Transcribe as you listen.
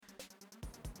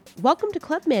Welcome to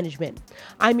Club Management.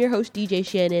 I'm your host, DJ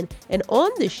Shannon, and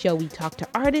on this show we talk to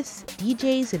artists,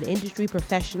 DJs, and industry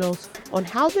professionals on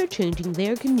how they're changing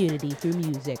their community through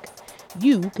music.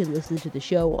 You can listen to the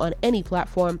show on any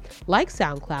platform like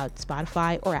SoundCloud,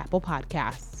 Spotify, or Apple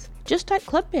Podcasts. Just type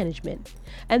Club Management,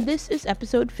 and this is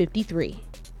episode 53.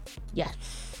 Yes.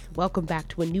 Welcome back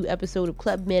to a new episode of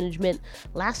Club Management.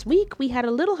 Last week, we had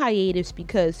a little hiatus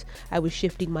because I was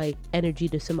shifting my energy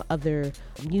to some other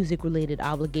music-related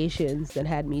obligations that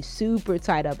had me super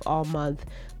tied up all month.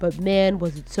 But man,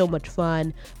 was it so much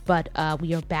fun. But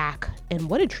we are back, and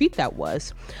what a treat that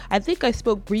was. I think I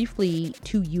spoke briefly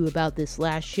to you about this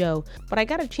last show, but I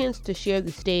got a chance to share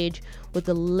the stage with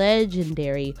the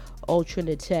legendary Ultra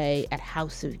Nate at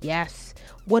House of Yes.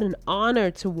 What an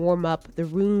honor to warm up the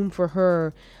room for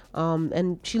her.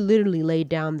 And she literally laid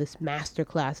down this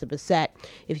masterclass of a set.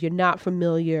 If you're not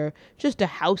familiar, just a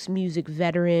house music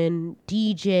veteran,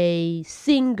 DJ,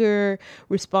 singer,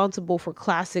 responsible for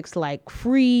classics like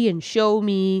Free and Show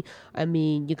Me. I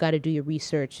mean, you got to do your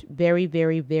research. Very,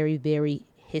 very, very, very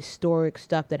historic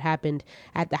stuff that happened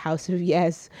at the House of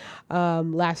Yes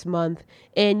last month.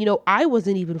 And, I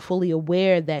wasn't even fully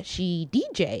aware that she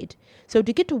DJ'd. So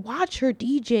to get to watch her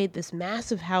DJ this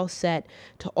massive house set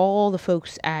to all the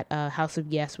folks at House of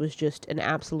Yes was just an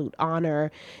absolute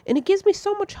honor. And it gives me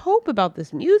so much hope about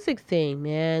this music thing,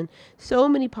 man. So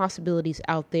many possibilities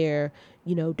out there,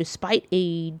 despite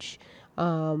age.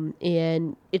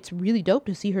 And it's really dope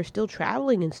to see her still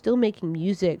traveling and still making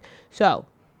music. So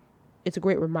it's a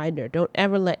great reminder. Don't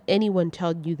ever let anyone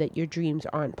tell you that your dreams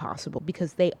aren't possible,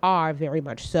 because they are very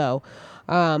much so.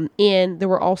 And there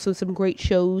were also some great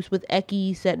shows with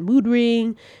Ekis at Mood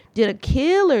Ring, did a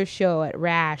killer show at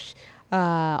Rash,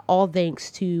 all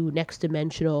thanks to Next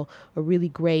Dimensional, a really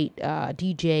great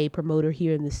DJ promoter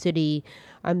here in the city.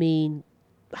 I mean,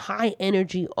 high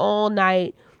energy all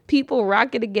night. People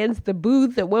rocking against the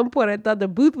booth. At one point, I thought the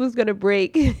booth was going to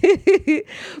break.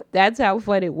 That's how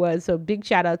fun it was. So big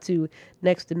shout out to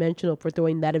Next Dimensional for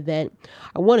throwing that event.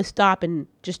 I want to stop and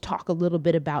just talk a little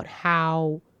bit about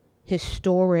how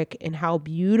historic and how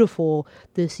beautiful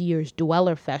this year's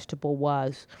Dweller Festival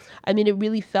was. I mean, it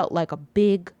really felt like a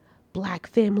big Black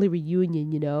family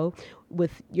reunion,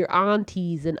 with your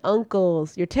aunties and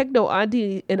uncles, your techno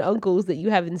auntie and uncles that you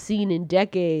haven't seen in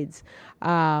decades.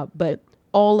 But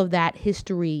all of that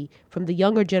history from the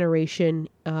younger generation,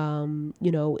 in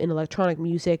electronic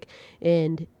music,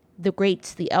 and the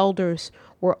greats, the elders,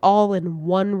 were all in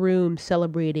one room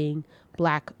celebrating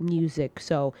Black music.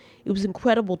 So it was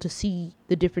incredible to see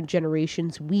the different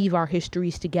generations weave our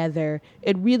histories together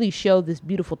and really show this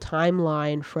beautiful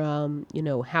timeline from,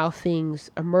 how things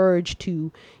emerged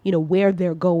to, where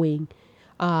they're going.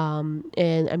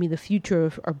 And I mean, the future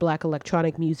of Black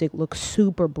electronic music looks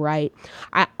super bright.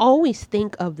 I always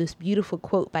think of this beautiful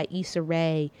quote by Issa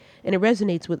Rae, and it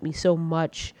resonates with me so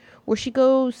much, where she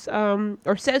goes,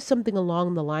 or says something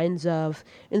along the lines of,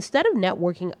 instead of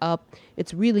networking up,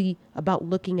 it's really about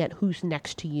looking at who's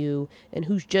next to you and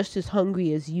who's just as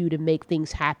hungry as you to make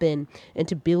things happen and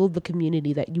to build the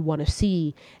community that you want to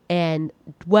see. And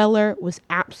Dweller was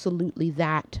absolutely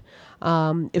that.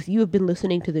 If you have been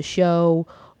listening to the show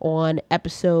on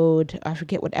episode, I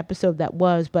forget what episode that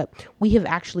was, but we have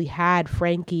actually had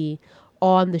Frankie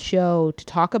on the show to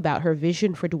talk about her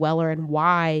vision for Dweller and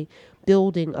why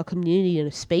building a community and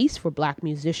a space for Black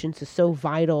musicians is so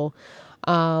vital.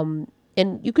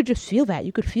 And you could just feel that.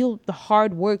 You could feel the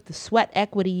hard work, the sweat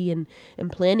equity and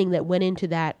planning that went into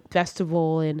that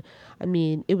festival. And I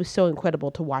mean, it was so incredible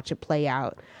to watch it play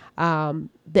out.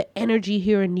 The energy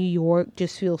here in New York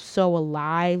just feels so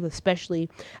alive, especially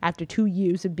after 2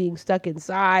 years of being stuck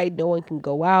inside. No one can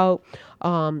go out.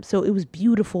 So it was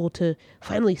beautiful to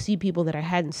finally see people that I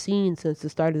hadn't seen since the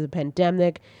start of the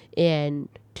pandemic, and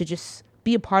to just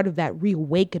be a part of that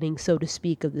reawakening, so to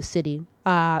speak, of the city.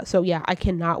 So yeah, I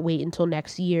cannot wait until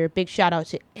next year. Big shout out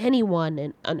to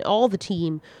anyone and all the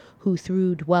team who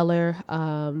threw Dweller.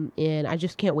 And I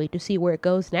just can't wait to see where it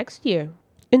goes next year.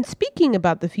 And speaking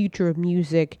about the future of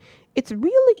music, it's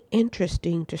really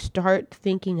interesting to start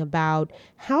thinking about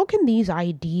how can these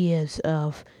ideas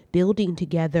of building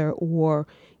together or,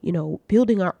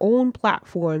 building our own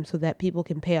platform so that people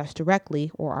can pay us directly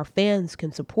or our fans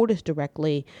can support us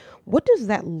directly. What does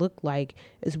that look like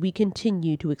as we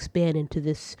continue to expand into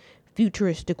this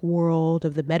futuristic world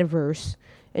of the metaverse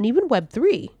and even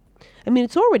Web3? I mean,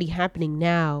 it's already happening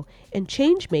now, and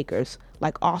change makers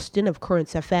like Austin of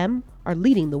Currents FM are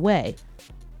leading the way.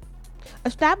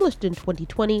 Established in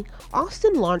 2020,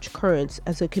 Austin launched Currents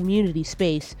as a community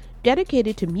space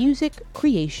dedicated to music,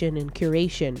 creation, and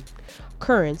curation.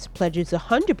 Currents pledges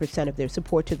 100% of their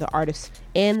support to the artists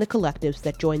and the collectives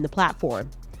that join the platform.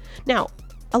 Now,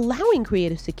 allowing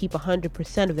creatives to keep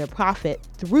 100% of their profit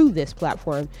through this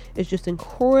platform is just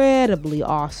incredibly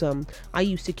awesome. I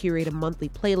used to curate a monthly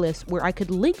playlist where I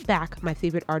could link back my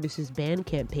favorite artist's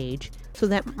Bandcamp page so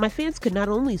that my fans could not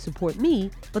only support me,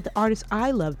 but the artists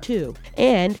I love too.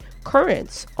 And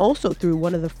Currents also threw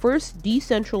one of the first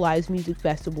decentralized music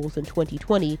festivals in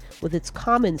 2020 with its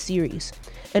Common series,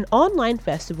 an online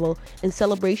festival in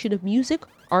celebration of music,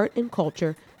 art, and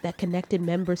culture that connected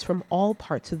members from all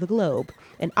parts of the globe,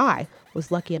 and I was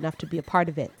lucky enough to be a part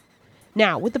of it.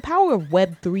 Now, with the power of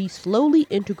Web3 slowly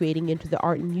integrating into the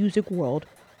art and music world,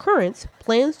 Currents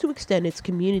plans to extend its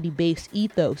community-based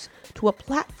ethos to a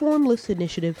platformless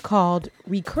initiative called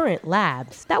Recurrent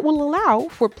Labs that will allow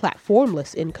for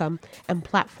platformless income and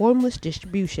platformless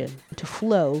distribution to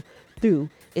flow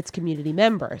through its community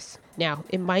members. Now,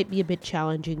 it might be a bit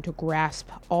challenging to grasp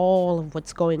all of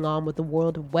what's going on with the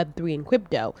world of Web3 and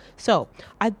crypto, so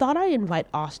I thought I'd invite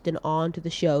Austin on to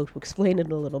the show to explain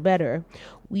it a little better.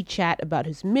 We chat about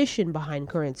his mission behind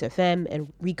Currents FM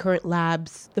and Recurrent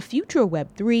Labs, the future of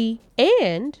Web3,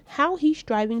 and how he's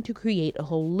striving to create a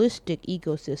holistic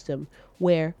ecosystem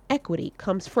where equity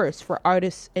comes first for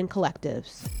artists and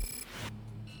collectives.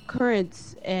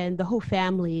 Currents and the whole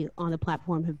family on the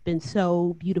platform have been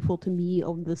so beautiful to me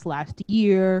over this last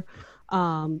year,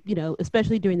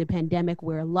 especially during the pandemic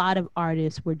where a lot of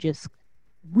artists were just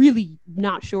really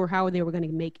not sure how they were going to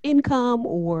make income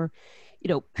or,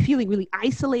 feeling really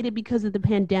isolated because of the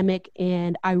pandemic.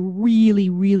 And I really,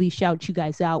 really shout you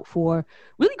guys out for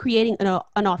really creating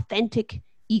an authentic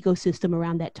ecosystem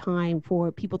around that time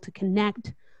for people to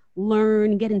connect,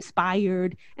 learn, get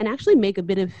inspired, and actually make a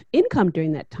bit of income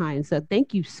during that time. So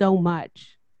thank you so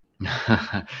much.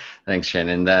 Thanks,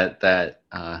 Shannon. That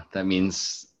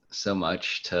means so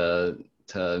much to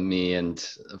me and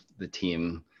the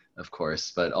team, of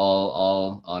course. But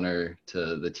all honor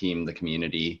to the team, the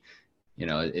community.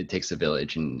 It takes a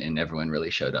village, and everyone really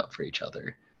showed up for each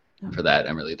other. And for that,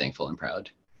 I'm really thankful and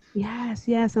proud. Yes.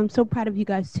 I'm so proud of you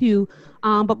guys too.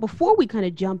 But before we kind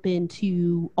of jump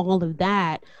into all of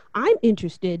that, I'm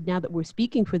interested now that we're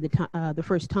speaking for the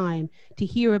first time to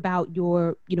hear about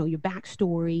your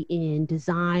backstory in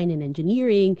design and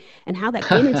engineering and how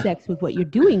that intersects with what you're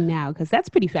doing now, because that's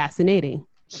pretty fascinating.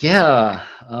 Yeah,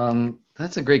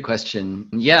 that's a great question.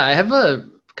 Yeah, I have a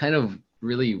kind of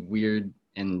really weird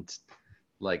and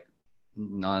like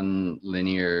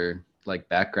non-linear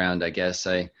background, I guess.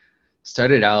 I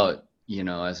started out,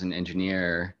 as an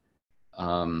engineer,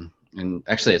 and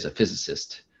actually as a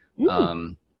physicist.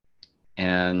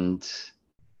 And,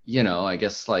 I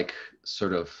guess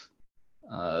sort of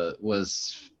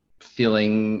was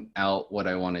feeling out what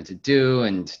I wanted to do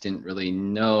and didn't really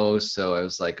know. So I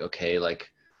was like, okay,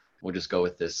 we'll just go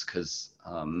with this because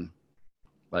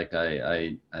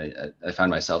I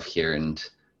found myself here, and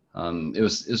it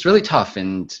was really tough,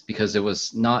 and because it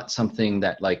was not something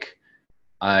that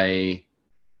I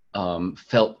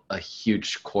felt a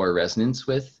huge core resonance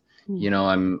with.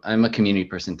 I'm a community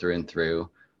person through and through.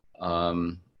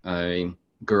 I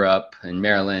grew up in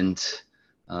Maryland.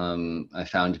 I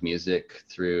found music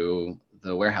through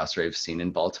the warehouse rave scene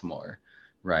in Baltimore,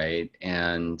 right?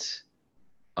 And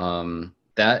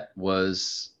that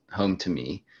was home to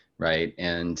me, right?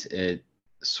 And it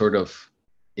sort of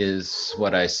is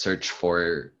what I search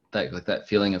for. That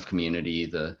feeling of community.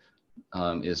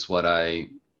 Is what I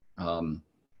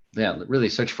really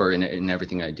search for in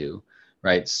everything I do,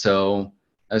 right? So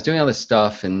I was doing all this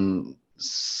stuff, and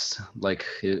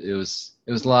it was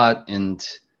a lot, and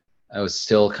I was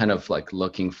still kind of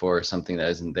looking for something that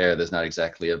isn't there. There's not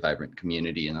exactly a vibrant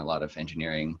community in a lot of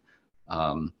engineering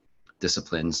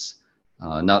disciplines,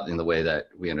 not in the way that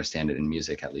we understand it in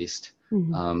music, at least.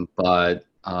 But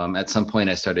at some point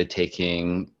I started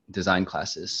taking design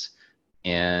classes,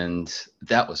 and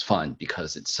that was fun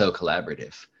because it's so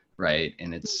collaborative, right?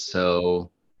 And it's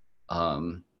so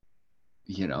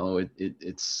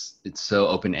it's so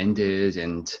open-ended,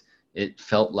 and it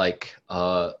felt like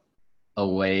a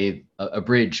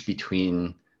bridge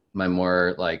between my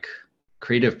more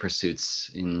creative pursuits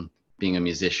in being a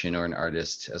musician or an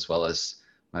artist, as well as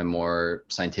my more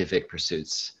scientific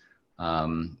pursuits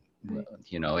in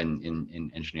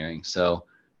engineering. So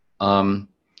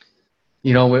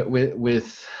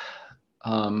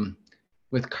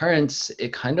with Currents,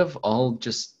 it kind of all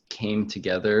just came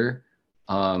together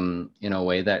in a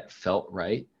way that felt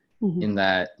right. In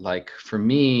that, for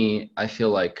me, I feel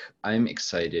like I'm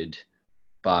excited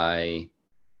by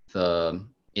the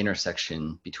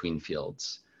intersection between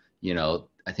fields.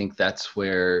 I think that's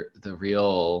where the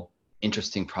real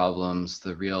interesting problems,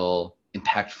 the real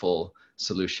impactful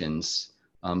solutions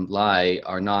lie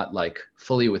are not like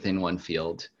fully within one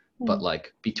field, but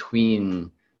like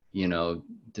between, you know,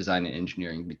 design and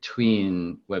engineering,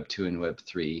 between Web 2 and Web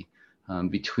 3,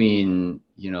 between,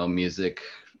 you know, music,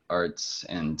 arts,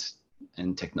 and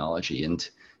technology. And,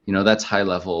 you know, that's high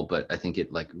level, but I think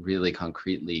it like really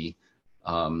concretely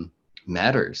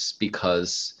matters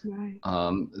because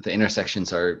the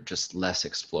intersections are just less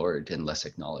explored and less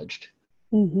acknowledged.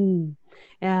 Mm-hmm.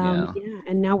 Yeah. Yeah,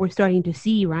 and now we're starting to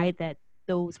see, right, that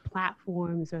those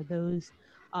platforms or those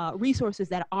resources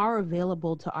that are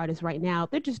available to artists right now,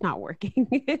 they're just not working.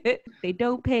 They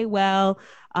don't pay well.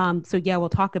 So yeah, we'll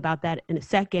talk about that in a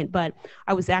second. But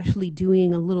I was actually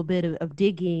doing a little bit of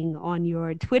digging on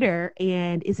your Twitter.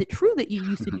 And is it true that you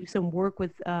used to do some work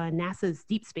with NASA's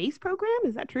Deep Space program?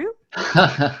 Is that true?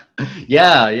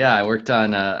 Yeah. I worked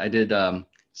on, I did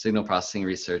signal processing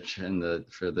research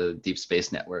for the Deep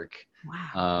Space Network.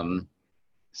 Wow.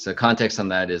 So context on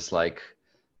that is like,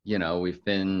 you know, we've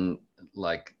been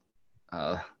like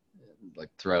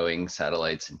throwing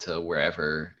satellites into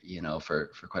wherever, you know,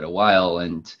 for quite a while,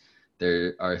 and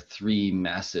there are 3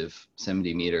 massive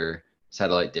 70-meter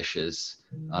satellite dishes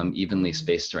evenly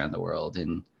spaced around the world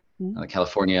in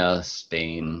California,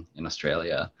 Spain, and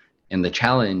Australia. And the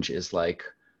challenge is like,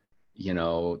 you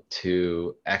know,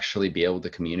 to actually be able to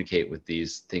communicate with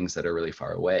these things that are really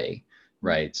far away,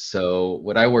 right? So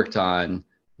what I worked on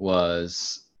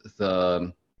was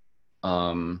the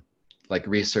like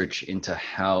research into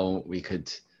how we could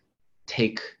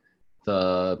take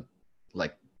the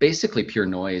like basically pure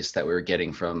noise that we were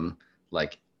getting from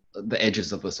like the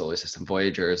edges of the solar system.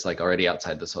 Voyager is like already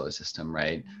outside the solar system,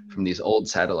 right? From these old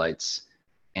satellites,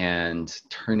 and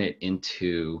turn it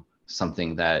into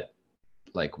something that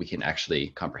like we can actually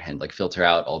comprehend, like filter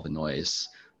out all the noise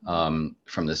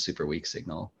from this super weak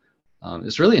signal.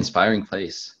 It's a really inspiring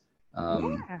place,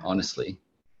 Yeah. honestly.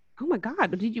 Oh my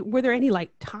God. Were there any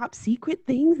like top secret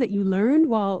things that you learned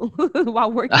while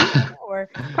while working there? Or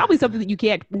probably something that you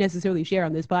can't necessarily share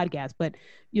on this podcast, but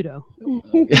you know.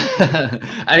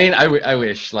 I mean, I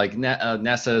wish like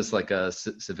NASA is like a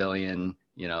civilian,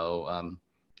 you know,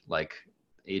 like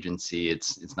agency.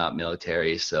 It's not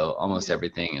military, so almost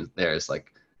everything is there is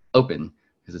like open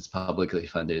because it's publicly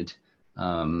funded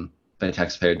by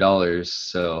taxpayer dollars.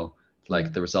 So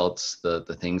like the results,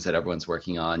 the things that everyone's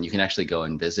working on, you can actually go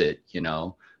and visit, you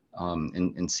know,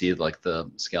 and see like the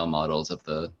scale models of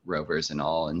the rovers and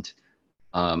all. And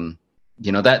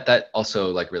you know, that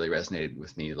also like really resonated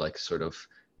with me, like sort of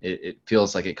it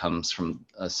feels like it comes from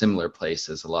a similar place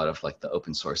as a lot of like the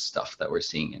open source stuff that we're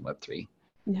seeing in Web3.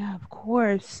 Yeah, of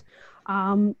course.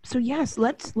 So yes,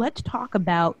 let's talk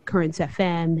about Currents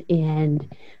FM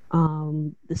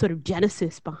and the sort of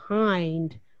genesis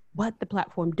behind what the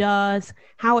platform does,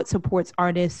 how it supports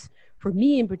artists. For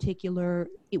me in particular,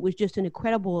 it was just an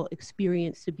incredible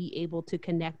experience to be able to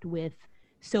connect with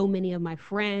so many of my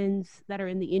friends that are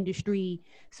in the industry,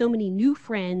 so many new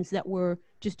friends that were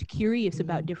just curious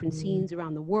about different scenes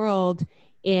around the world.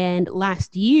 And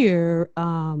last year,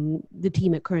 the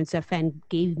team at Currents FM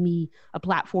gave me a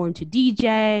platform to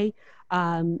DJ.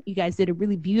 You guys did a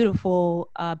really beautiful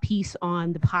piece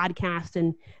on the podcast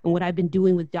and what I've been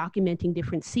doing with documenting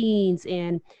different scenes.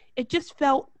 And it just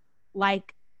felt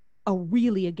like a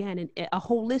really, again, a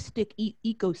holistic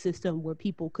ecosystem where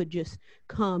people could just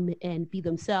come and be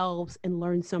themselves and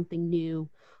learn something new.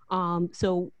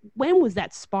 So when was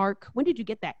that spark? When did you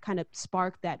get that kind of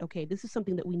spark that, okay, this is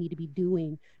something that we need to be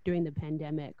doing during the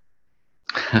pandemic?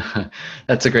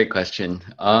 That's a great question.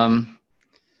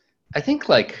 I think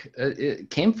like it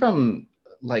came from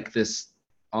like this,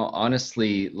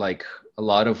 honestly, like a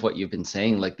lot of what you've been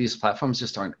saying, like these platforms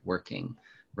just aren't working,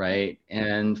 right?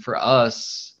 And for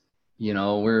us, you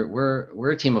know,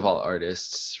 we're a team of all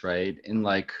artists, right? And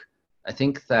like I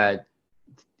think that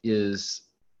is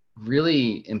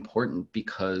really important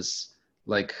because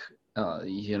like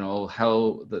you know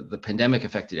how the pandemic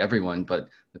affected everyone, but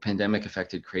the pandemic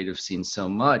affected creative scenes so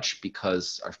much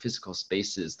because our physical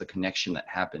spaces, the connection that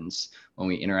happens when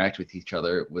we interact with each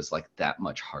other was like that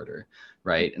much harder,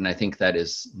 right? And I think that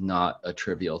is not a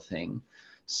trivial thing.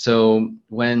 So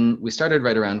when we started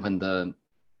right around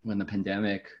when the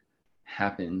pandemic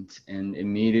happened, and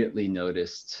immediately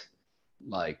noticed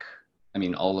like, I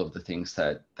mean, all of the things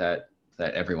that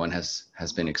everyone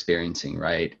has been experiencing,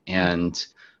 right? And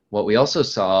what we also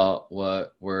saw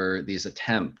were these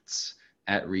attempts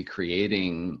at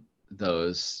recreating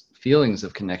those feelings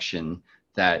of connection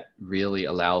that really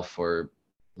allow for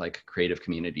like creative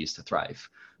communities to thrive.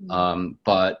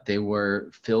 But they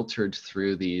were filtered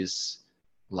through these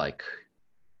like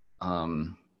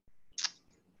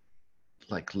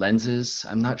like lenses.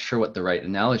 I'm not sure what the right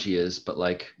analogy is, but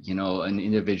like, you know, an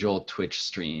individual Twitch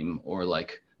stream or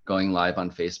like going live on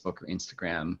Facebook or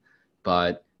Instagram,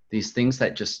 but these things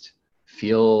that just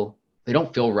they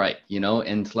don't feel right, you know,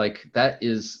 and like that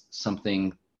is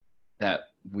something that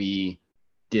we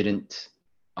didn't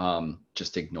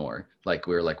just ignore. Like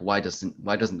we were like, why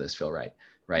doesn't this feel right,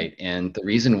 right? And the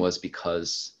reason was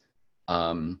because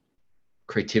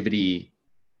creativity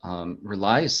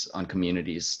relies on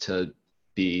communities to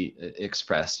be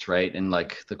expressed, right? And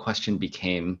like the question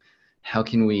became, how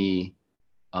can we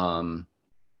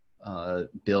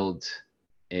build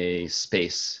a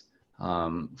space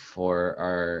for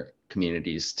our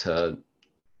communities to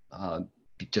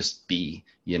just be,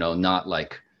 you know, not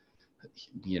like,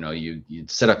 you know, you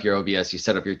set up your OBS, you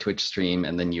set up your Twitch stream,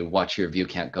 and then you watch your view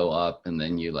count go up, and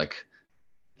then you like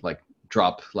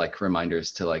drop like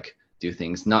reminders to like do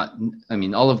things. Not, I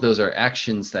mean, all of those are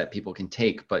actions that people can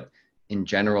take, but in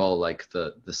general, like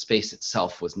the space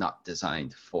itself was not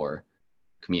designed for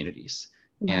communities.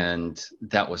 Right. And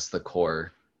that was the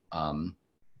core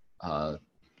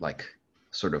like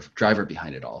sort of driver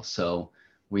behind it all. So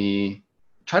we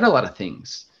tried a lot of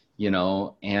things, you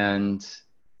know, and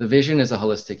the vision is a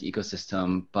holistic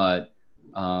ecosystem, but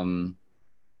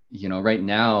you know, right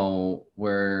now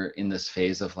we're in this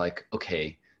phase of like,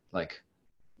 okay, like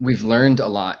we've learned a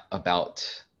lot about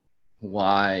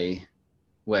why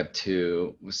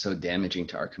Web2 was so damaging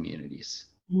to our communities.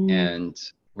 And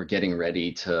we're getting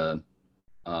ready to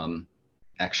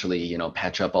actually, you know,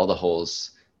 patch up all the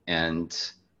holes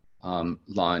and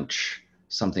launch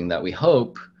something that we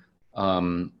hope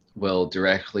will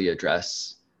directly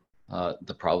address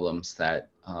the problems that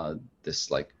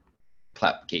this like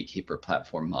gatekeeper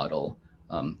platform model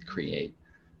create,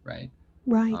 right?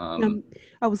 Right.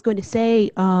 I was going to say,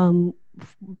 in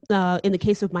the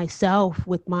case of myself,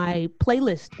 with my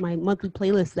playlist, my monthly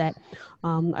playlist that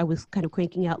I was kind of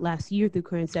cranking out last year through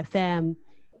Currents FM,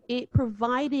 it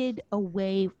provided a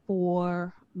way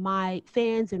for my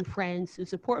fans and friends to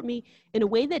support me in a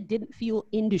way that didn't feel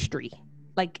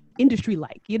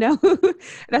industry-like, you know?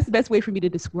 That's the best way for me to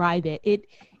describe it.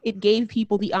 It gave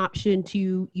people the option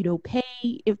to, you know,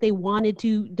 pay if they wanted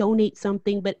to donate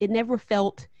something, but it never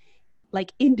felt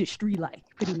like industry-like,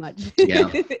 pretty much. Yeah.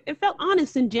 It felt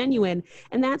honest and genuine.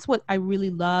 And that's what I really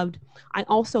loved. I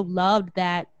also loved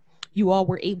that you all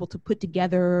were able to put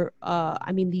together,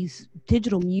 these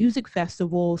digital music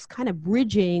festivals, kind of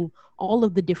bridging all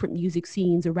of the different music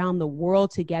scenes around the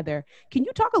world together. Can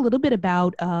you talk a little bit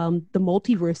about the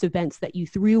multiverse events that you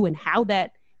threw and how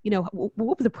that, you know,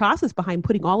 what was the process behind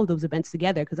putting all of those events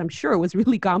together? Because I'm sure it was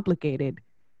really complicated.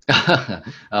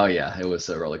 Oh yeah, it was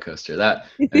a roller coaster.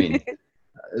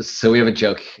 So we have a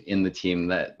joke in the team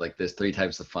that like there's 3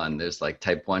 types of fun. There's like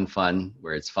type 1 fun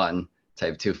where it's fun,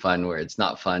 type 2 fun where it's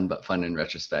not fun but fun in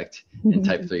retrospect, and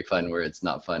type 3 fun where it's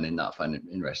not fun and not fun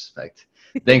in retrospect.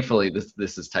 Thankfully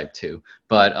this is type 2.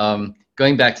 But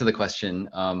going back to the question,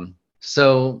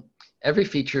 so every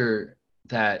feature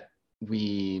that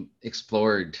we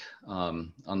explored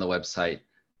on the website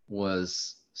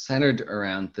was centered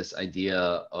around this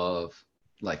idea of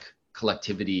like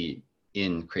collectivity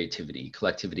in creativity,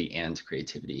 collectivity and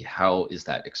creativity. How is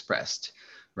that expressed,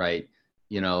 right?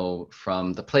 You know,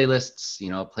 from the playlists, you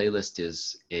know, a playlist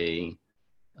is a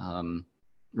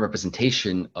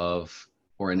representation of,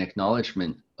 or an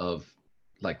acknowledgement of,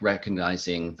 like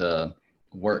recognizing the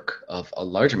work of a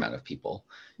large amount of people,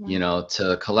 you know,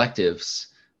 to collectives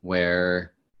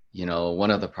where, you know,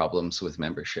 one of the problems with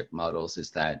membership models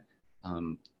is that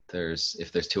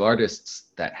if there's 2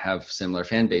 artists that have similar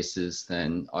fan bases,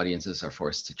 then audiences are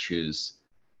forced to choose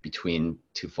between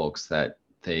 2 folks that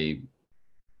they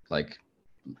like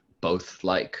both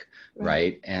like,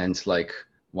 right? And like,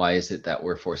 why is it that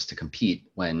we're forced to compete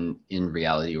when in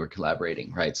reality we're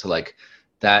collaborating, right? So like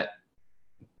that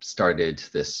started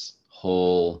this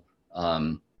whole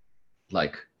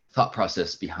like thought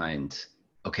process behind,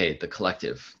 okay, the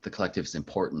collective is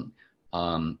important.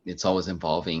 It's always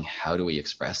evolving. How do we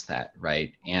express that,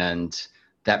 right? And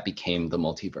that became the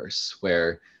multiverse,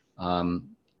 where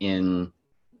in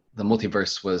the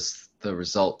multiverse was the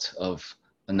result of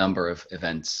a number of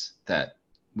events that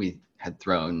we had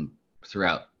thrown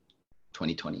throughout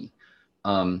 2020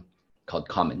 called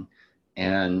Common.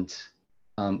 And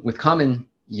with Common,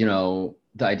 you know,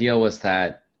 the idea was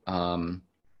that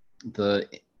the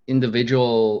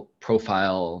individual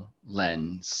profile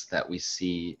lens that we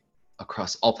see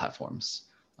across all platforms,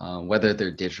 whether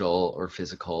they're digital or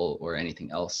physical or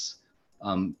anything else,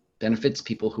 benefits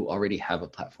people who already have a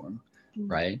platform,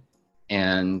 right?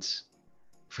 And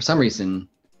for some reason,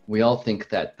 we all think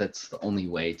that that's the only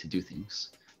way to do things.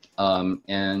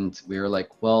 And we were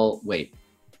like, well, wait,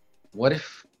 what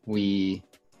if we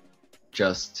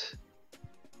just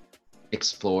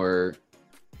explore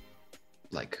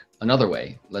like another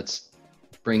way? Let's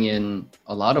bring in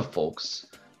a lot of folks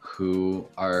who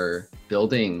are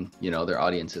building, their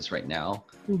audiences right now.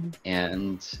 Mm-hmm.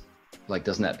 And like,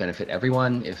 doesn't that benefit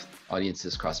everyone if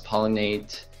audiences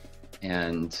cross-pollinate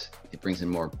and it brings in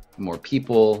more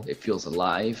people? It feels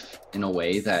alive in a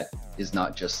way that is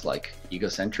not just like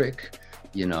egocentric,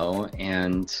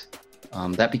 and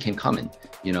that became common.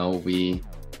 We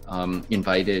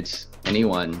invited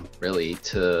anyone really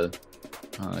to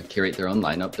curate their own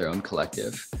lineup, their own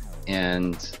collective,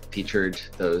 and featured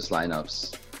those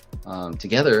lineups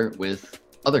together with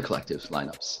other collectives'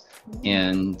 lineups.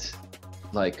 And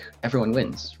like, everyone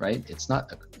wins, right? It's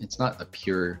not a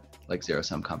pure like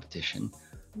zero-sum competition.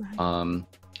 Right.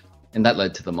 And that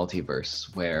led to the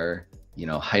multiverse, where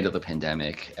height of the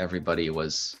pandemic, everybody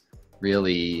was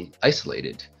really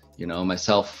isolated.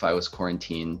 Myself, I was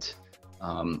quarantined.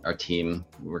 Our team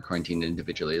were quarantined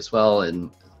individually as well,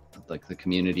 and like the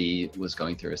community was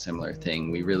going through a similar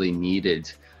thing. We really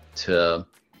needed to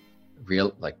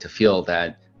feel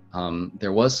that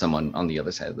there was someone on the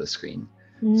other side of the screen.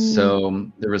 So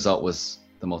the result was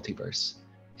the multiverse.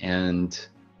 And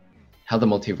how the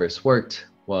multiverse worked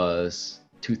was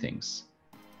two things.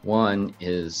 One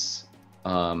is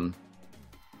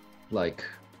like,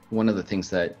 one of the things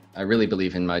that I really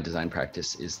believe in my design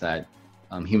practice is that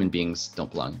human beings don't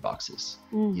belong in boxes.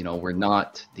 We're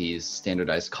not these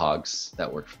standardized cogs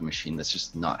that work for the machine. That's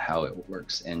just not how it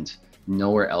works. And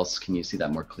nowhere else can you see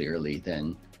that more clearly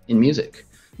than in music,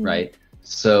 right?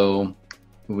 So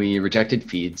we rejected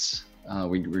feeds,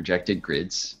 we rejected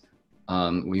grids.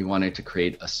 We wanted to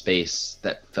create a space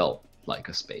that felt like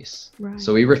a space. Right.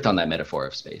 So we riffed on that metaphor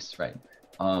of space, right?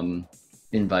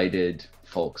 Invited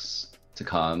folks to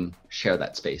come share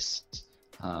that space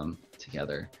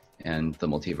together. And the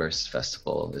Multiverse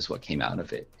Festival is what came out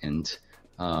of it. And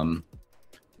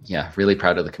really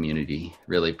proud of the community,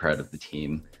 really proud of the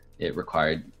team. It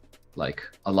required like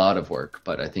a lot of work,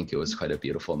 but I think it was quite a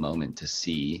beautiful moment to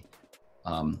see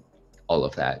all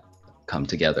of that come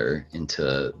together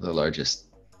into the largest,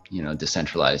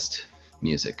 decentralized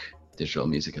digital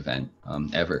music event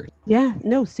ever. Yeah,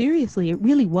 no, seriously, it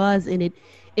really was. And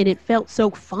it felt so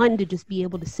fun to just be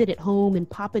able to sit at home and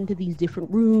pop into these different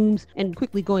rooms. And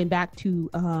quickly going back to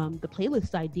the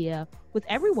playlist idea, with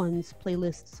everyone's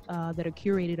playlists that are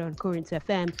curated on Currents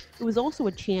FM, it was also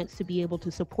a chance to be able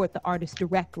to support the artist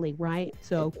directly, right?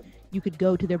 So you could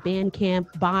go to their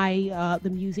Bandcamp, buy the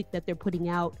music that they're putting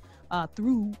out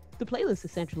through the playlist,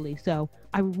 essentially. So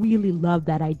I really love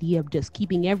that idea of just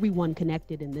keeping everyone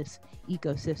connected in this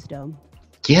ecosystem.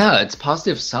 Yeah, it's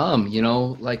positive sum,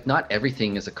 like not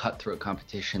everything is a cutthroat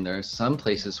competition. There are some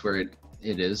places where it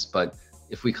is, but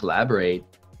if we collaborate,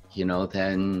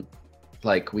 then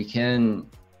like we can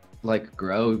like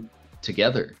grow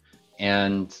together.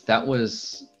 And that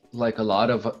was like a lot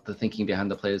of the thinking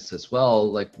behind the playlist as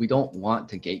well. Like, we don't want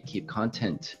to gatekeep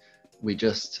content. We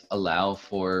just allow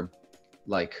for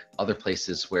like other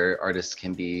places where artists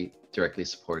can be directly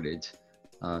supported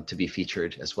to be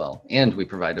featured as well. And we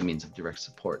provide a means of direct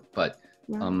support. But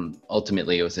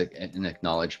ultimately, it was an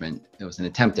acknowledgement. It was an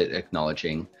attempt at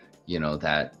acknowledging,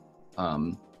 that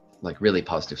like really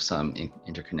positive sum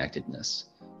interconnectedness.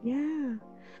 Yeah.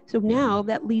 So now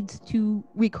that leads to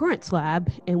Recurrence Lab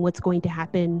and what's going to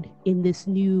happen in this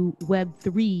new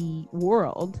Web3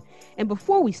 world. And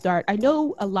before we start, I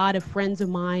know a lot of friends of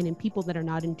mine and people that are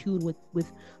not in tune with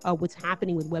what's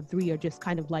happening with Web3 are just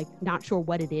kind of like not sure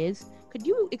what it is. Could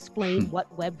you explain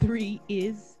what Web3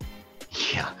 is?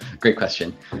 Yeah, great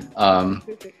question.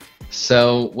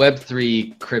 So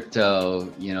Web3, crypto,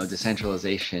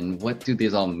 decentralization, what do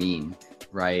these all mean,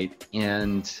 right?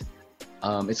 And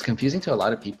it's confusing to a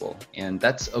lot of people, and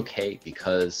that's okay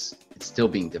because it's still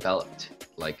being developed.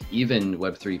 Like, even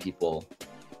Web3 people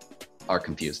are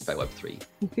confused by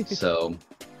Web3. So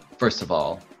first of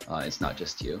all, it's not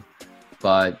just you,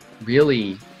 but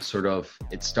really sort of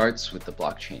it starts with the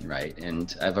blockchain, right?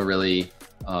 And I have a really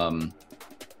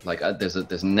there's an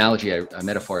analogy, a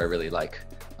metaphor I really like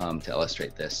to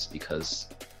illustrate this, because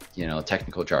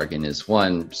technical jargon is,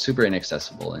 one, super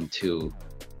inaccessible, and two,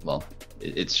 well,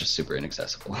 it's just super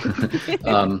inaccessible.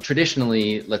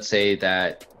 Traditionally, let's say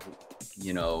that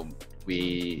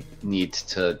we need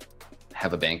to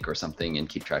have a bank or something and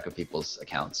keep track of people's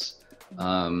accounts.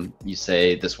 You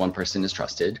say this one person is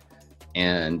trusted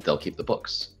and they'll keep the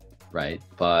books, right?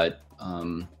 But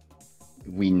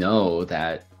we know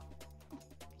that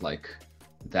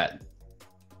that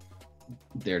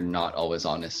they're not always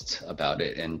honest about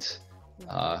it, and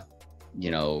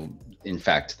you know, in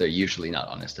fact, they're usually not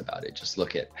honest about it. Just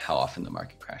look at how often the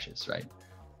market crashes, right?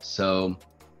 So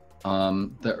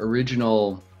the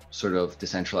original sort of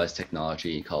decentralized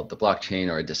technology called the blockchain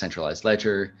or a decentralized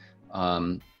ledger,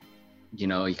 you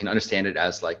know, you can understand it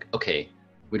as like, okay,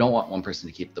 we don't want one person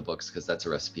to keep the books because that's a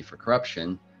recipe for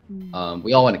corruption.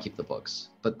 We all want to keep the books,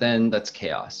 but then that's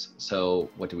chaos. So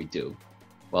what do?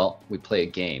 Well, we play a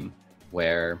game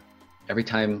where every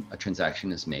time a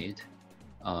transaction is made,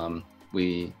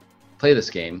 we play this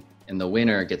game and the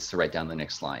winner gets to write down the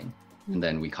next line. And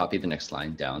then we copy the next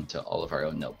line down to all of our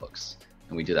own notebooks.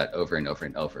 And we do that over and over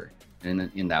and over.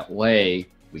 And in that way,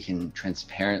 we can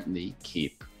transparently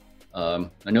keep a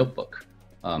notebook,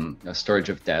 a storage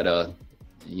of data,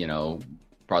 you know,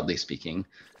 broadly speaking,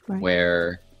 right.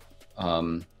 Where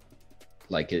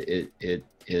like it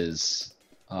is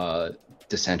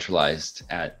decentralized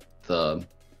at the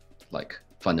like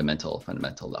fundamental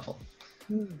level.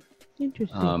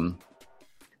 Interesting.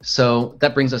 So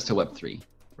that brings us to Web3,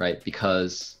 right?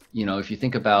 Because, you know, if you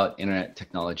think about internet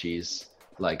technologies,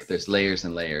 like there's layers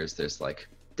and layers. There's like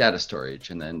data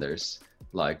storage, and then there's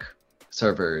like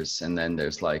servers, and then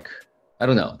there's like, I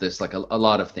don't know, there's like a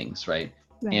lot of things, right?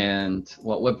 And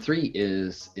what Web3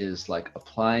 is like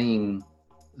applying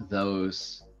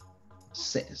those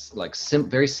like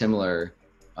very similar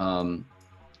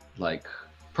like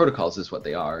protocols is what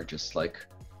they are, just like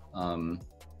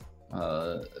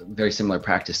very similar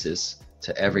practices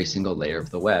to every single layer of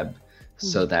the web,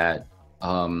 so that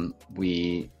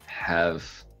we have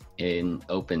an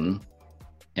open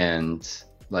and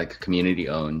like community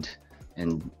owned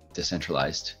and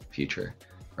decentralized future,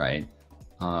 right?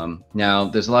 Now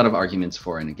there's a lot of arguments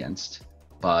for and against,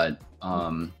 but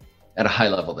at a high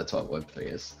level, that's what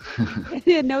Web3 is.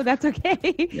 Yeah, no, that's okay.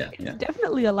 It's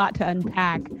definitely a lot to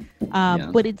unpack,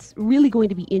 but it's really going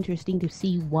to be interesting to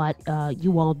see what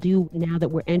you all do now that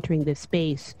we're entering this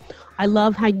space. I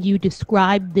love how you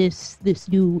describe this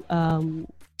new, I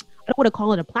don't want to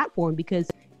call it a platform because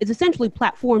it's essentially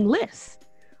platformless.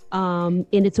 And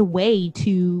it's a way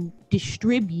to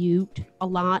distribute a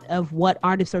lot of what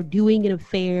artists are doing in a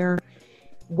fair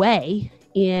way.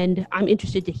 And I'm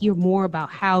interested to hear more about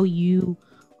how you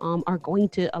are going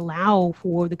to allow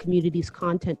for the community's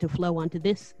content to flow onto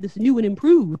this new and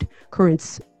improved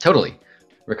Currents. Totally.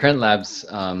 Recurrent Labs,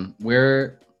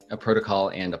 we're a protocol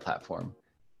and a platform.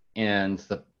 And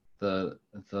the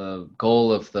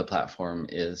goal of the platform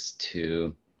is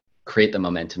to create the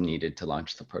momentum needed to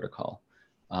launch the protocol.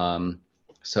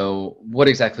 So what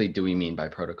exactly do we mean by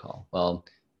protocol? Well,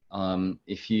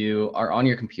 if you are on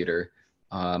your computer,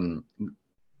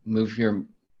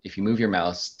 if you move your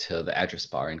mouse to the address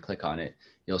bar and click on it,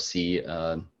 you'll see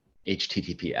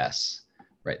HTTPS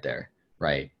right there,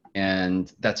 right?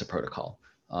 And that's a protocol.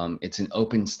 It's an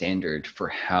open standard for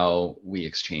how we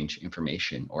exchange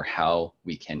information or how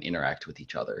we can interact with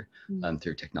each other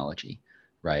through technology,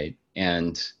 right?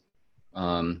 And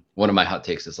one of my hot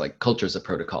takes is like culture is a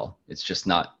protocol. It's just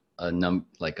not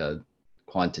like a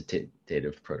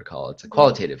quantitative protocol. It's a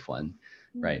qualitative one,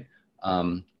 right?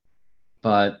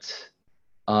 But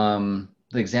the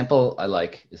example I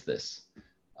like is this.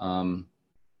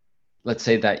 Let's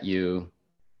say that you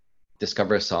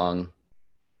discover a song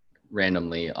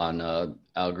randomly on a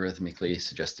algorithmically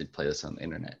suggested playlist on the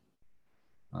internet.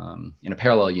 In a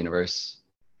parallel universe,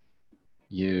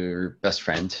 your best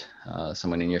friend,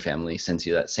 someone in your family, sends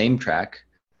you that same track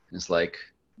and is like,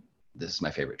 this is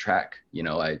my favorite track. You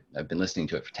know, I've been listening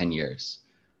to it for 10 years.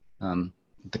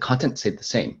 The content stayed the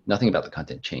same. Nothing about the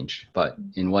content changed. But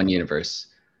in one universe,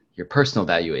 your personal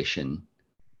valuation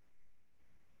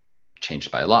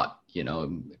changed by a lot. You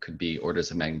know, it could be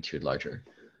orders of magnitude larger.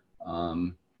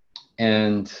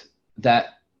 And that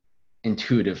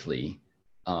intuitively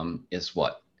is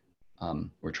what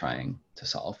we're trying to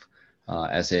solve.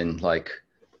 As in, like,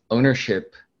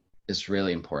 ownership is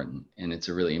really important, and it's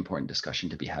a really important discussion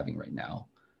to be having right now.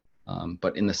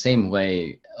 But in the same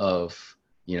way of,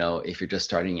 you know, if you're just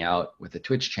starting out with a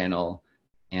Twitch channel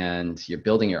and you're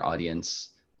building your audience,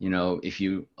 you know, if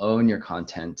you own your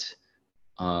content,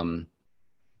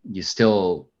 you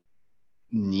still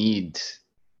need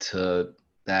to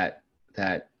that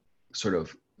sort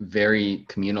of very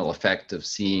communal effect of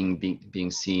seeing,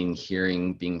 being seen,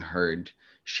 hearing, being heard,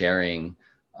 sharing,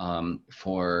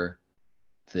 for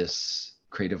this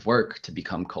creative work to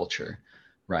become culture,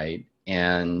 right?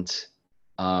 And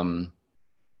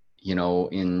you know,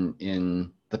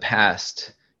 in the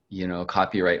past, you know,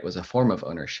 copyright was a form of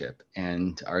ownership,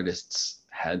 and artists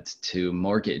had to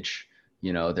mortgage,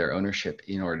 you know, their ownership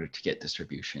in order to get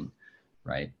distribution,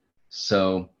 right?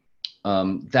 So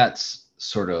that's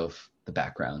sort of the the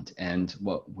background. And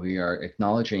what we are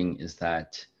acknowledging is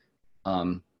that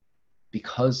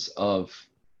because of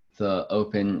the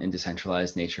open and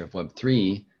decentralized nature of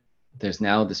Web3, there's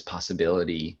now this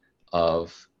possibility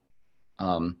of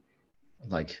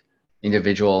like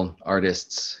individual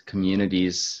artists,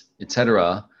 communities,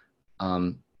 etc.,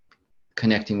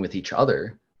 connecting with each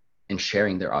other and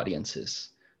sharing their audiences,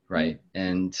 right?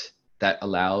 And that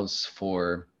allows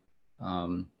for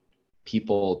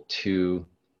people to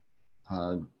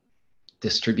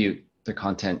distribute their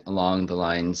content along the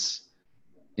lines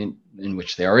in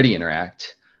which they already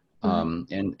interact,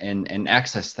 and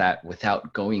access that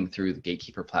without going through the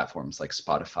gatekeeper platforms like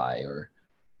Spotify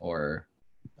or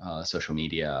social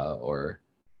media or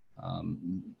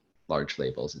large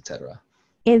labels, etc.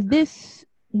 And this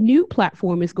new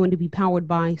platform is going to be powered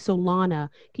by Solana.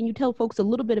 Can you tell folks a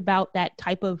little bit about that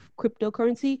type of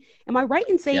cryptocurrency? Am I right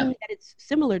in saying that it's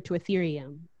similar to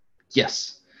Ethereum?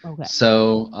 Yes. Okay.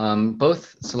 So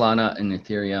both Solana and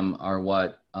Ethereum are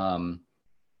what Web3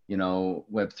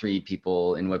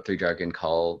 people in Web3 jargon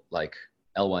call like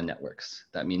L1 networks.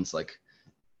 That means like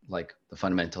the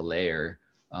fundamental layer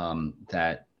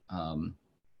that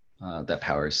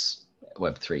powers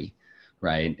Web3,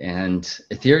 right? And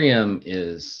Ethereum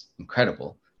is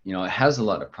incredible. It has a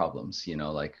lot of problems.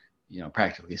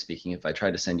 Practically speaking, if I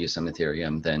try to send you some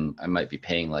Ethereum, then I might be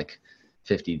paying like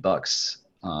 $50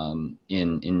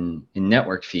 in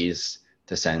network fees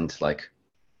to send like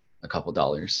a couple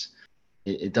dollars.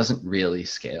 It doesn't really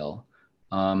scale.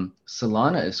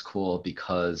 Solana is cool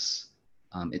because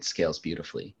it scales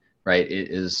beautifully, right? It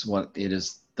is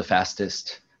the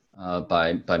fastest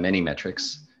by many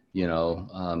metrics,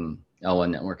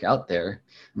 L1 network out there.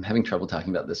 I'm having trouble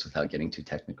talking about this without getting too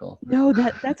technical. No,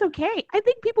 that's okay. I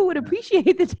think people would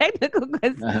appreciate the technical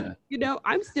because,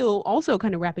 I'm still also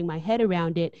kind of wrapping my head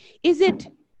around it. Is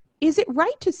it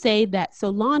right to say that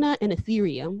Solana and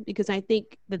Ethereum, because I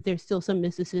think that there's still some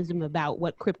mysticism about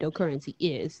what cryptocurrency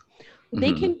is,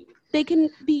 they can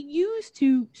be used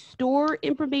to store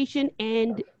information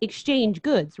and exchange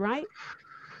goods, right?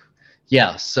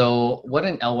 Yeah. So what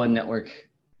an L1 network,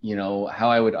 how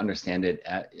I would understand it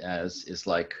as is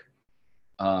like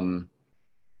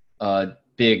a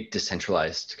big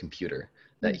decentralized computer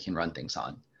that you can run things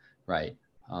on, right?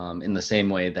 In the same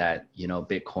way that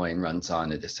Bitcoin runs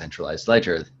on a decentralized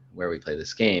ledger where we play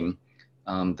this game,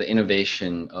 the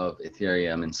innovation of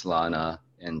Ethereum and Solana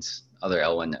and other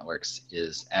L1 networks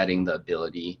is adding the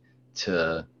ability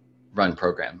to run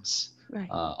programs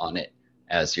on it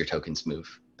as your tokens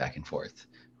move back and forth,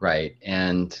 right?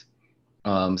 And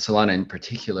Solana in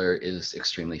particular is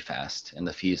extremely fast and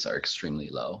the fees are extremely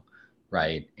low,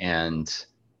 right? And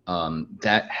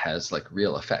that has like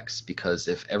real effects because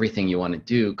if everything you want to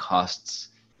do costs,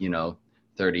 $30,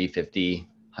 $50,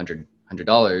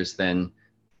 $100, then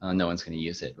no one's going to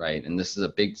use it, right? And this is a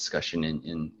big discussion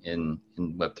in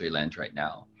Web3 land right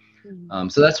now.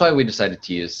 So that's why we decided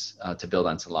to use to build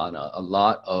on Solana. A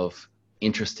lot of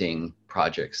interesting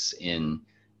projects in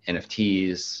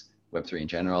NFTs, Web3 in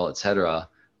general, etc.,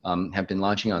 have been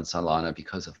launching on Solana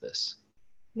because of this.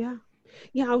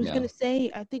 Yeah, I was going to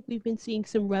say, I think we've been seeing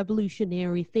some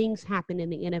revolutionary things happen in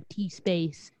the NFT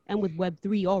space and with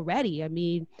Web3 already. I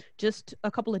mean, just a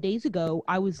couple of days ago,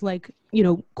 I was like,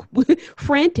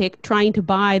 frantic trying to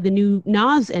buy the new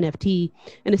Nas NFT.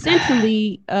 And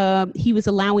essentially, he was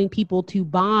allowing people to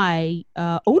buy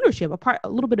ownership, a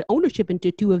little bit of ownership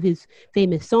into two of his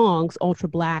famous songs, Ultra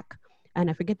Black, and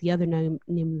I forget the other name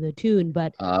of the tune,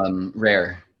 but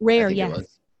Rare. Rare, I think yes. it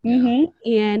was.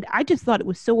 And I just thought it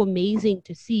was so amazing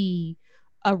to see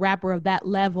a rapper of that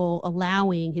level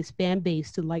allowing his fan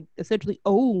base to like essentially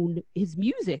own his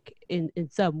music in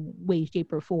some way,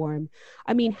 shape, or form.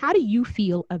 I mean, how do you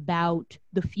feel about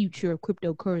the future of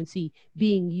cryptocurrency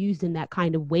being used in that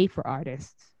kind of way for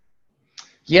artists?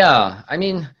 Yeah, I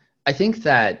mean, I think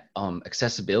that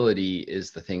accessibility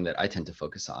is the thing that I tend to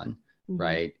focus on.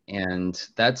 Right. And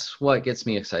that's what gets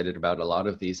me excited about a lot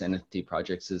of these NFT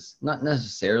projects is not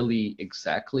necessarily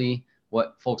exactly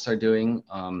what folks are doing.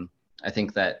 I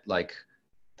think that like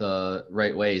the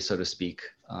right way, so to speak,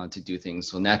 to do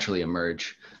things will naturally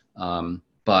emerge.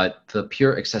 But the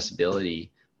pure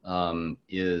accessibility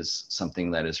is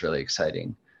something that is really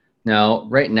exciting. Now,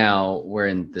 right now, we're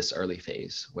in this early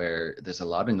phase where there's a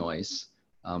lot of noise.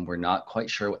 We're not quite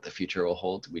sure what the future will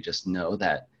hold. We just know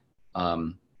that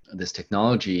this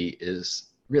technology is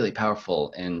really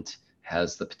powerful and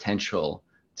has the potential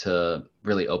to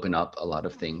really open up a lot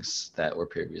of things that were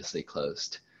previously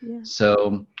closed.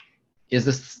 So is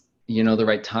this, the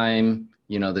right time?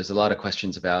 There's a lot of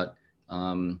questions about,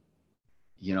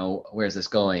 where is this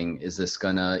going? Is this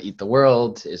gonna eat the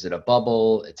world? Is it a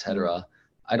bubble, etc.?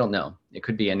 I don't know. It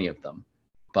could be any of them,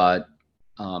 but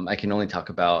I can only talk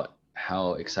about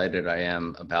how excited I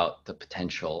am about the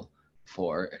potential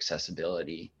for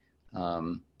accessibility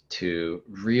to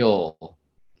real,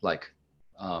 like,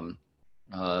 um,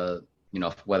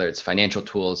 whether it's financial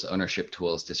tools, ownership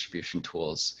tools, distribution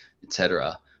tools,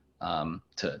 etc.,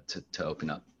 to open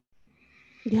up.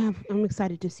 Yeah, I'm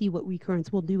excited to see what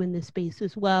Recurrence will do in this space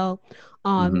as well.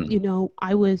 Mm-hmm.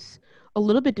 I was a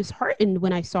little bit disheartened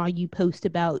when I saw you post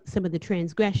about some of the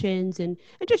transgressions and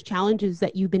just challenges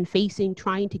that you've been facing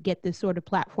trying to get this sort of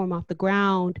platform off the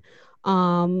ground.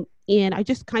 And I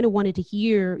just kind of wanted to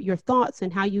hear your thoughts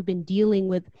and how you've been dealing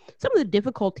with some of the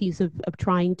difficulties of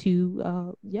trying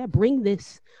to, bring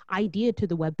this idea to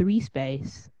the Web3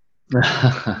 space.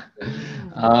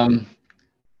 um,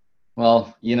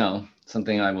 well,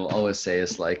 something I will always say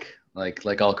is like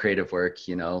all creative work,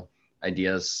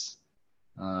 ideas.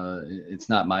 It's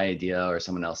not my idea or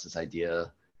someone else's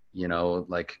idea.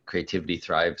 Like creativity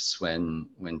thrives when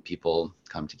people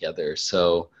come together.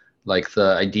 So, like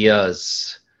the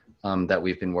ideas that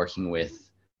we've been working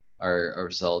with are a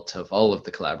result of all of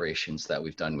the collaborations that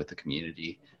we've done with the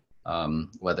community,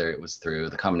 whether it was through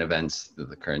the common events, through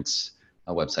the Currents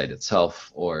website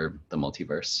itself, or the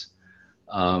multiverse.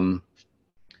 Um,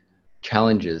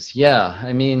 Challenges, yeah.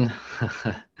 I mean,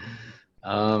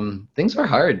 things were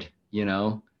hard.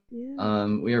 Yeah.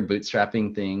 We were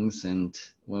bootstrapping things, and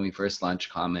when we first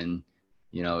launched Common,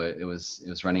 it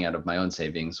was running out of my own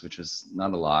savings, which was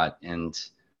not a lot, and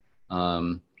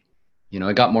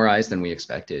it got more eyes than we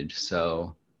expected.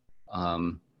 So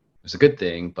it was a good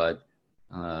thing, but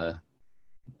that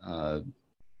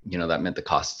meant the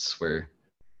costs were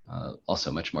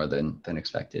also much more than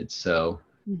expected. So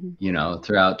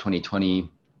throughout 2020,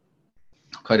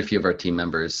 quite a few of our team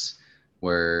members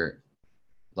were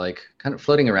like kind of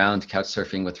floating around, couch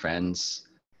surfing with friends,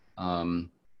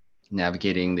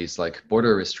 navigating these like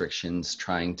border restrictions,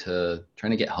 trying to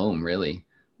get home really.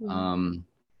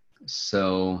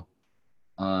 So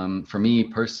for me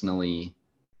personally,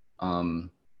 it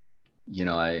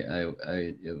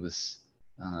was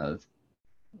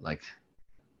like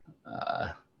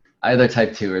either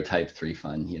type 2 or type 3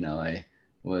 fun. I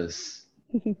was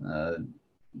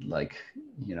like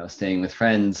staying with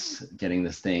friends, getting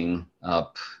this thing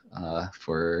up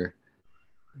for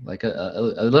like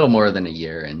a little more than a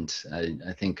year, and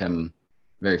I think I'm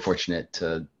very fortunate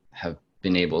to have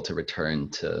been able to return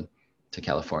to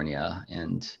California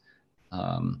and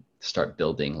start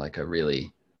building like a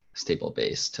really stable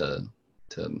base to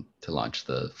launch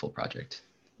the full project.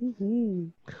 Mm-hmm.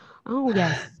 Oh,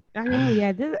 yes. I know.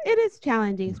 Yeah, it is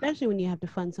challenging, especially when you have to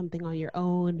fund something on your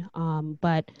own.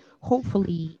 But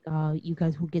hopefully, you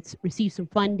guys will receive some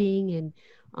funding and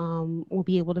will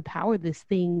be able to power this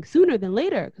thing sooner than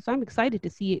later. Because I'm excited to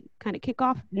see it kind of kick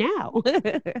off now.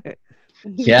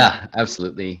 Yeah,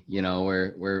 absolutely.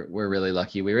 We're really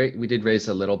lucky. We did raise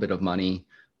a little bit of money.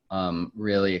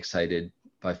 Really excited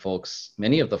by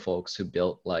many of the folks who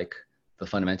built like the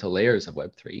fundamental layers of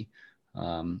Web3,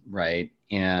 right?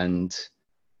 And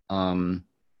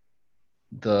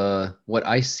what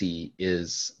I see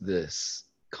is this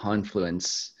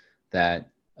confluence that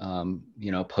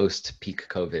post peak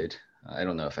COVID. I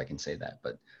don't know if I can say that,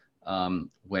 but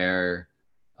where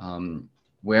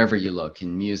wherever you look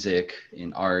in music,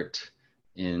 in art,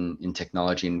 in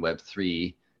technology, in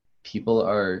Web3, people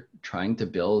are trying to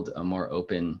build a more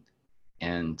open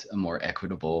and a more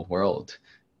equitable world.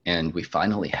 And we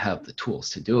finally have the tools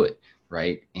to do it,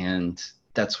 right? And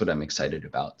that's what I'm excited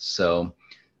about. So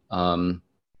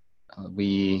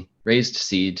we raised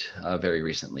seed very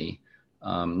recently,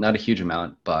 not a huge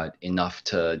amount, but enough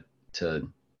to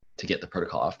get the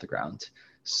protocol off the ground.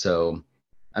 So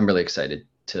I'm really excited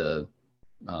for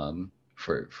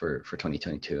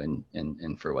 2022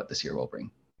 and for what this year will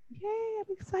bring. Yay, I'm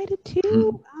excited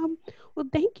too. Well,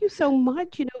 thank you so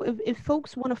much. If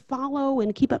folks want to follow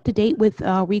and keep up to date with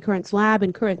Recurrence Lab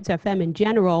and Currents FM in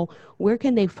general, where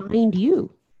can they find you?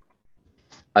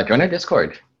 Join our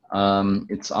Discord.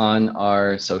 It's on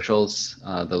our socials,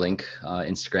 the link,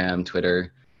 Instagram,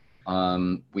 Twitter.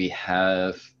 We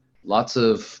have lots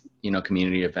of,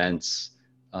 community events,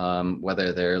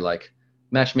 whether they're like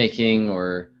matchmaking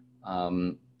or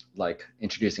like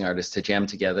introducing artists to jam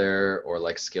together or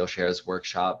like Skillshare's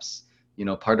workshops.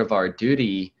 Part of our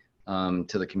duty to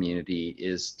the community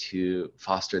is to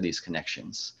foster these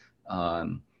connections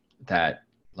that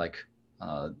like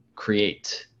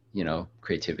create,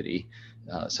 creativity,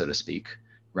 so to speak,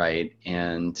 right?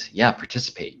 And yeah,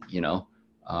 participate,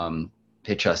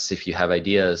 pitch us if you have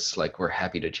ideas. Like we're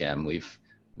happy to jam.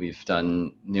 we've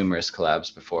done numerous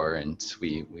collabs before, and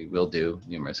we will do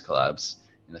numerous collabs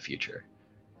in the future.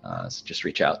 So just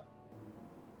reach out.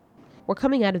 We're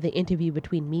coming out of the interview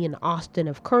between me and Austin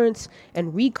of Currents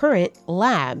and Recurrent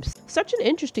Labs. Such an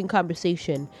interesting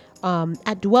conversation.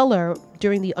 At Dweller,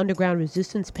 during the Underground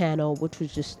Resistance panel, which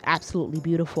was just absolutely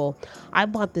beautiful, I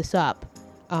brought this up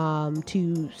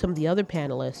to some of the other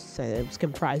panelists. It was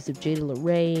comprised of Jada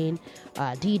Lorraine,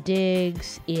 D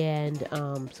Diggs, and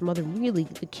some other really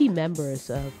the key members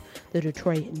of the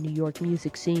Detroit and New York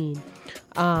music scene.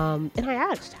 And I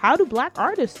asked, how do Black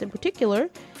artists in particular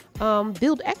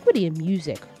build equity in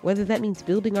music, whether that means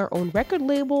building our own record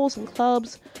labels and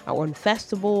clubs, our own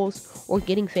festivals, or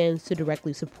getting fans to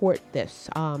directly support this.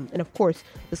 And of course,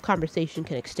 this conversation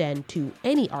can extend to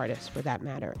any artist for that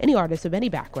matter, any artist of any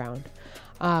background.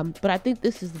 But I think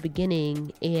this is the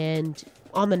beginning, and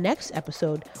on the next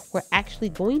episode, we're actually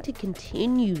going to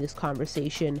continue this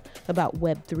conversation about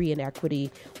Web3 and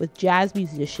equity with jazz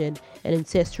musician and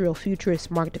ancestral futurist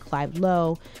Mark DeClive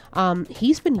Lowe.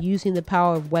 He's been using the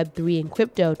power of Web3 and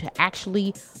crypto to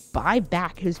actually buy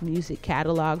back his music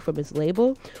catalog from his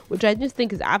label, which I just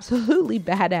think is absolutely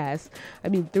badass. I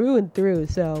mean, through and through.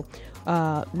 So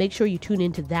make sure you tune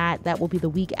into that. That will be the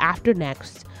week after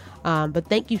next. But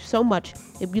thank you so much.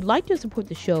 If you'd like to support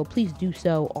the show, please do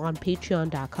so on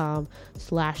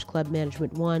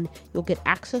patreon.com/clubmanagement1. You'll get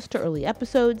access to early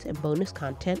episodes and bonus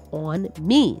content on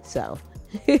me. So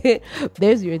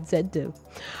there's your incentive.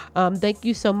 Thank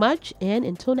you so much. And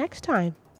until next time.